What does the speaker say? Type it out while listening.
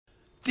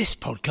This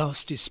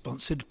podcast is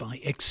sponsored by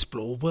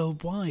Explore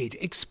Worldwide.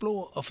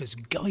 Explore offers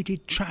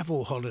guided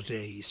travel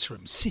holidays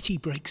from city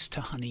breaks to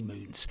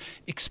honeymoons.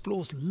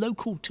 Explore's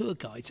local tour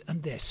guides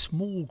and their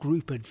small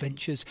group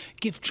adventures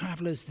give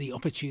travellers the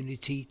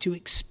opportunity to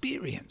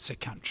experience a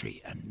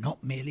country and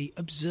not merely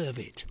observe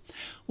it.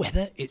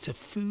 Whether it's a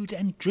food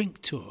and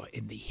drink tour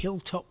in the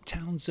hilltop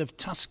towns of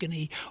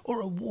Tuscany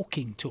or a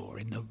walking tour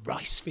in the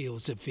rice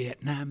fields of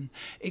Vietnam,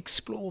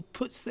 Explore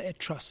puts their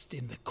trust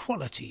in the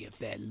quality of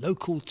their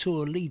local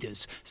tour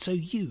leaders so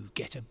you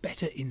get a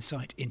better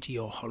insight into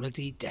your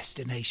holiday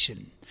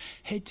destination.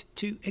 Head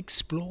to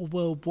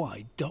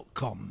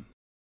exploreworldwide.com.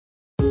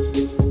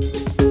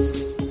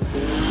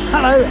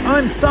 Hello,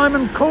 I'm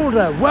Simon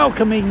Calder,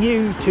 welcoming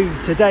you to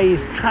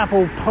today's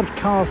travel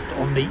podcast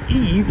on the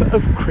eve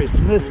of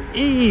Christmas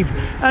Eve.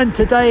 And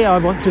today I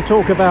want to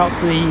talk about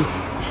the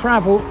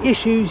travel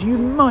issues you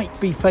might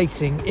be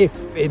facing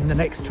if in the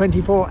next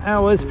 24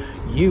 hours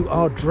you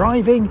are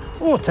driving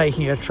or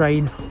taking a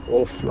train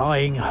or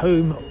flying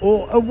home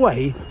or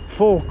away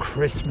for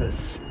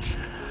Christmas.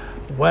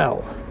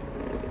 Well,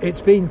 it's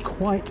been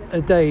quite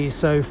a day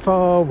so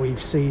far.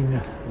 We've seen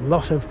a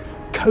lot of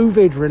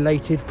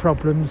COVID-related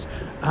problems,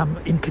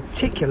 in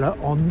particular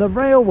on the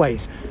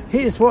railways.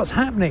 Here's what's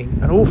happening.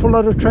 An awful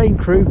lot of train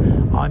crew,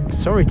 I'm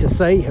sorry to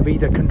say, have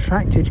either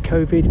contracted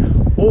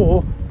COVID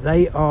or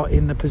they are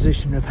in the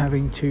position of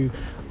having to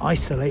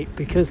isolate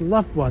because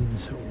loved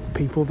ones or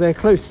people they're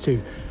close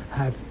to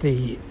have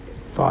the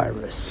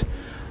virus.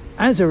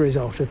 As a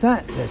result of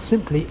that, there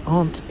simply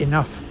aren't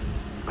enough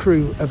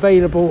crew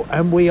available,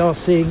 and we are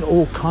seeing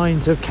all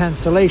kinds of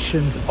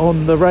cancellations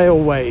on the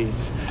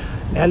railways.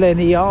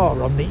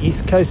 LNER on the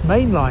East Coast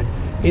Main Line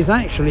is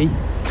actually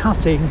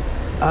cutting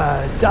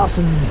a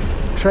dozen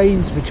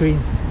trains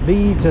between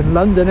Leeds and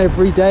London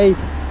every day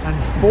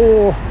and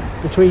 4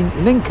 between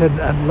Lincoln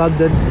and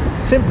London,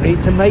 simply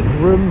to make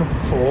room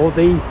for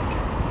the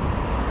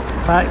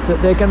fact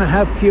that they're going to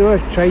have fewer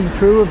train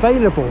crew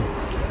available.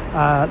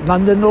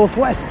 London North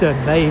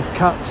Western, they've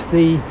cut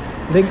the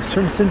links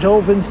from St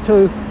Albans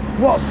to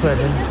Watford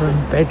and from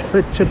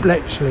Bedford to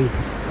Bletchley,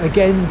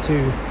 again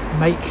to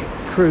make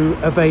crew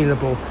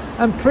available.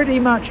 And pretty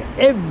much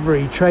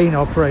every train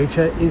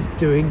operator is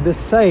doing the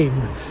same.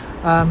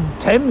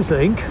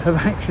 Thameslink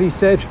have actually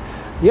said,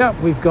 yeah,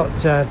 we've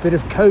got a bit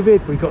of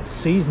COVID, we've got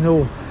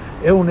seasonal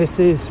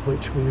illnesses,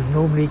 which we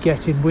normally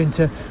get in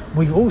winter.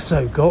 We've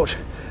also got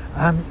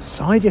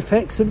side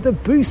effects of the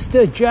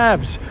booster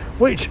jabs,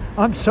 which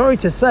I'm sorry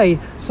to say,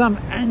 some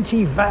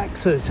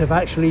anti-vaxxers have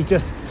actually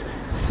just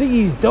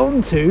seized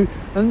onto,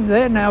 and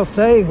they're now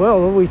saying,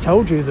 well, we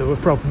told you there were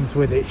problems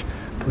with it.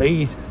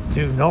 Please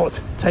do not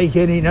take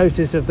any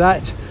notice of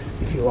that.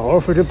 If you are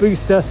offered a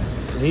booster,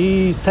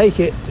 please take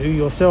it. Do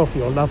yourself,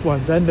 your loved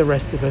ones and the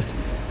rest of us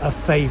a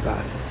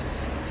favour.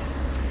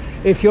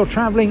 If you're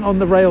travelling on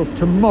the rails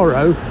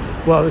tomorrow,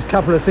 well, there's a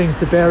couple of things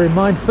to bear in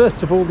mind.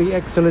 First of all, the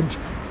excellent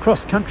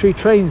cross-country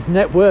trains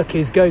network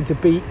is going to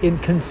be in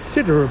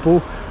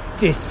considerable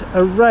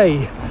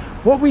disarray.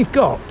 What we've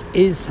got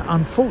is,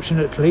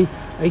 unfortunately,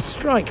 a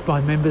strike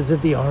by members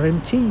of the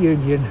RMT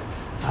union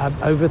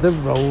over the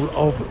role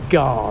of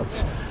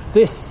guards.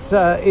 This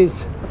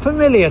is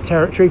familiar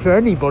territory for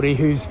anybody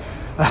who's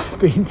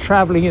been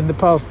travelling in the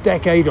past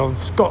decade on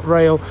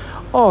ScotRail,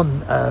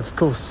 on, of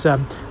course,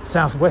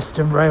 South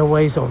Western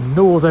Railways, on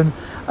Northern.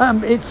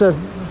 It's a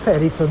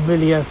fairly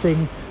familiar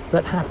thing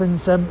that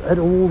happens at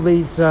all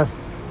these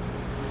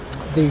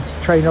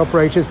train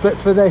operators. But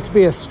for there to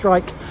be a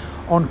strike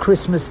on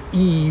Christmas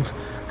Eve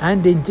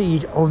and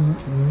indeed on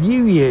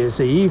New Year's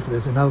Eve,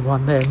 there's another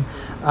one then,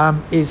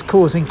 is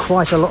causing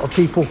quite a lot of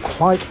people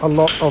quite a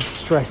lot of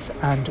stress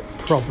and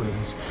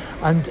problems.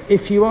 And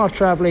if you are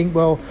travelling,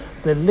 well,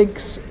 the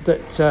links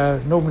that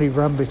normally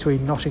run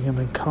between Nottingham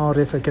and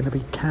Cardiff are going to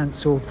be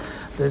cancelled.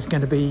 There's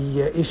going to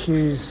be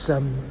issues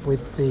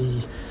with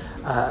the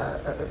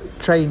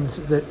trains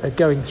that are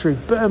going through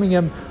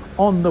Birmingham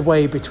on the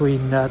way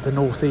between the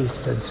North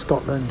East and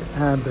Scotland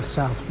and the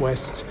South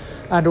West,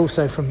 and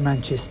also from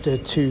Manchester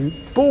to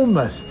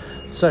Bournemouth.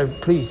 So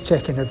please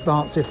check in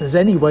advance if there's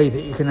any way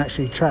that you can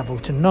actually travel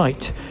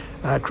tonight.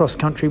 Cross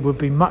country would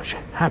be much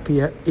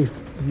happier if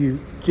you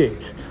did.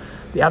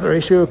 The other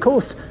issue, of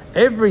course,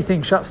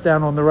 everything shuts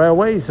down on the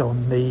railways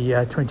on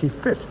the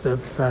 25th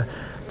of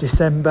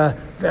December.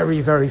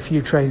 Very, very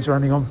few trains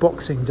running on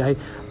Boxing Day.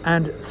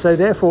 And so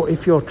therefore,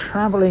 if you're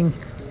travelling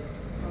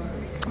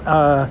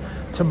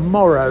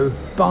tomorrow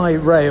by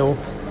rail,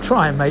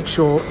 try and make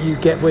sure you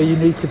get where you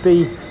need to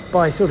be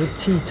by sort of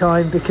tea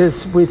time,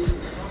 because with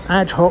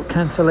ad hoc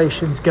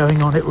cancellations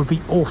going on, it would be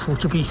awful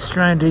to be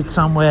stranded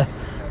somewhere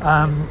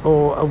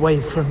or away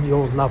from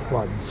your loved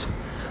ones.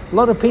 A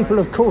lot of people,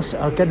 of course,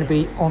 are going to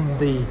be on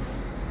the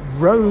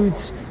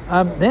roads.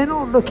 They're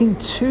not looking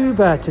too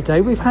bad today.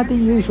 We've had the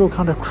usual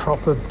kind of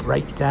crop of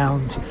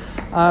breakdowns.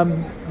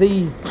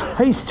 The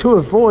place to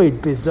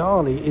avoid,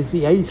 bizarrely, is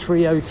the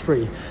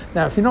A303.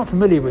 Now, if you're not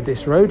familiar with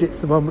this road, it's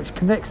the one which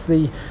connects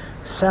the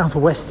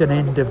southwestern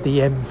end of the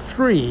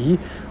M3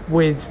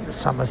 with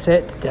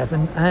Somerset,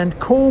 Devon and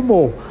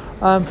Cornwall.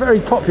 Very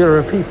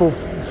popular with people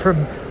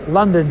from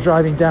London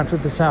driving down to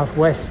the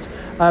southwest.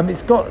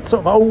 It's got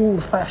sort of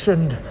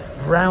old-fashioned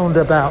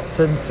roundabouts,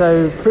 and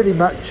so pretty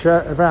much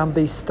around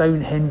the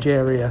Stonehenge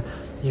area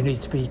you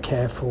need to be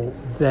careful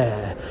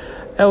there.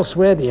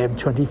 Elsewhere, the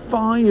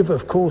M25,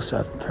 of course,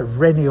 a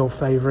perennial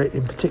favourite,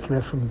 in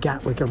particular from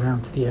Gatwick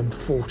around to the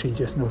M40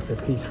 just north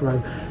of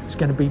Heathrow. It's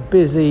going to be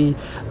busy.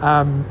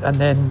 And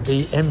then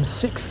the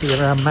M60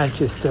 around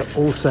Manchester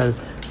also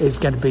is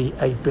going to be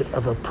a bit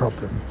of a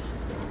problem.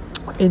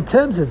 In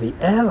terms of the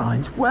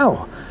airlines,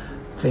 well,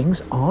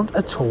 things aren't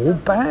at all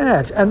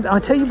bad. And I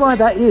tell you why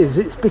that is.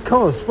 It's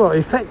because, well,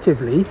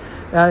 effectively,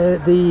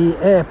 the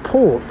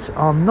airports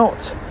are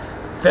not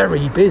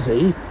very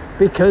busy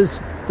because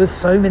there's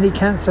so many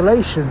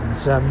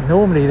cancellations.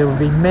 Normally there would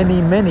be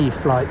many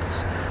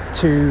flights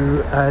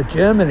to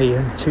Germany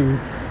and to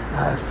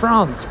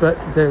France, but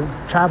the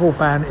travel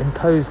ban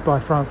imposed by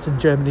France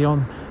and Germany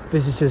on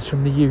visitors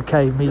from the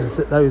UK means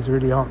that those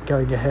really aren't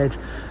going ahead.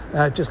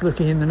 Just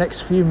looking in the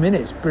next few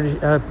minutes,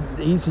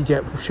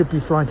 EasyJet should be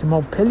flying to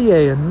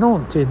Montpellier and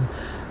Nantes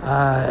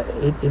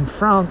in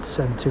France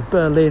and to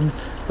Berlin.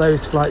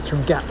 Those flights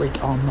from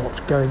Gatwick are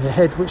not going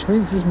ahead, which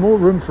means there's more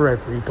room for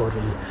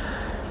everybody.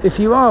 If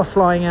you are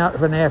flying out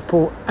of an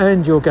airport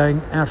and you're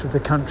going out of the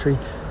country,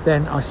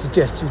 then I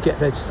suggest you get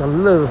there just a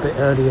little bit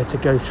earlier to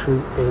go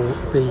through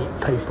all the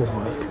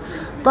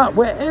paperwork. But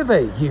wherever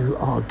you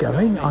are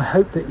going, I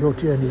hope that your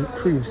journey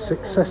proves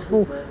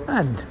successful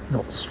and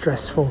not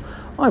stressful.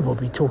 I will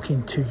be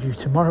talking to you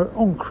tomorrow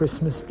on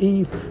Christmas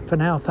Eve. For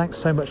now, thanks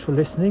so much for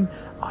listening.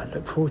 I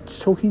look forward to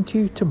talking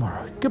to you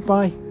tomorrow.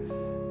 Goodbye.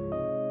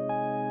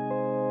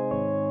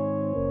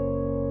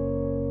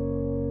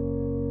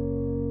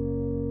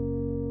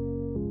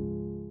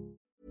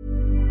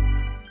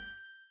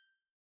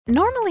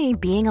 Normally,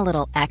 being a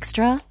little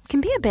extra can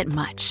be a bit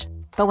much.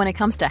 But when it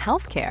comes to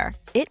healthcare,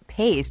 it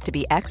pays to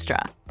be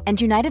extra. And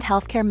United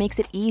Healthcare makes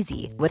it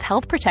easy with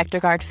Health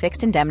Protector Guard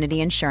fixed indemnity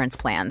insurance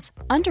plans.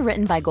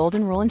 Underwritten by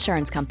Golden Rule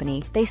Insurance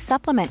Company, they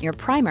supplement your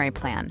primary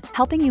plan,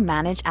 helping you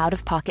manage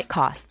out-of-pocket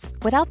costs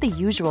without the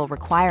usual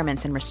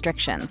requirements and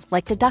restrictions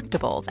like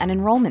deductibles and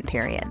enrollment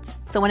periods.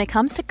 So when it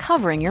comes to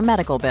covering your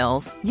medical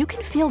bills, you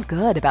can feel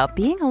good about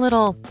being a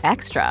little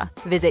extra.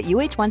 Visit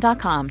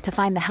uh1.com to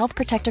find the Health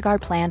Protector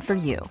Guard plan for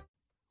you.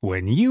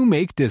 When you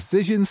make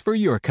decisions for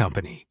your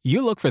company,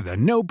 you look for the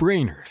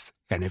no-brainers.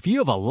 And if you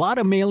have a lot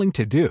of mailing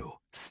to do,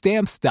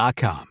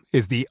 Stamps.com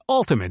is the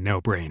ultimate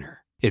no-brainer.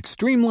 It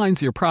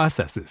streamlines your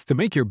processes to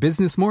make your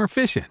business more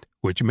efficient,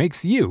 which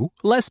makes you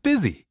less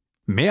busy.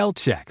 Mail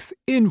checks,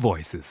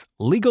 invoices,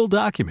 legal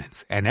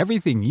documents, and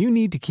everything you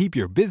need to keep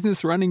your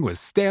business running with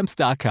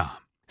Stamps.com.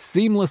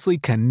 Seamlessly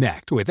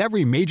connect with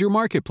every major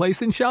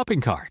marketplace and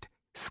shopping cart.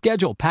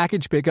 Schedule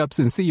package pickups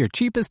and see your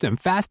cheapest and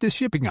fastest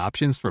shipping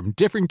options from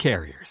different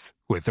carriers.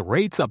 With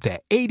rates up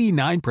to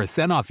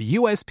 89% off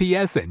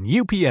USPS and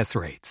UPS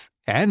rates.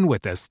 And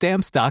with the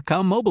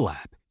Stamps.com mobile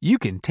app, you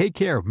can take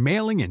care of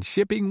mailing and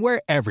shipping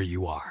wherever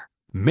you are.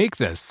 Make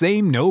the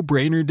same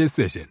no-brainer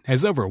decision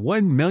as over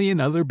 1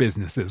 million other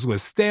businesses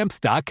with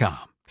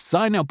Stamps.com.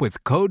 Sign up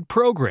with code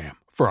PROGRAM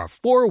for a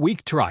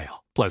 4-week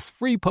trial, plus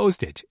free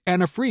postage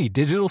and a free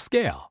digital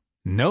scale.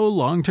 No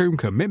long-term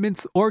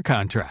commitments or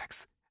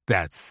contracts.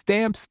 That's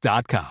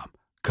Stamps.com.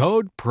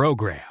 Code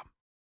PROGRAM.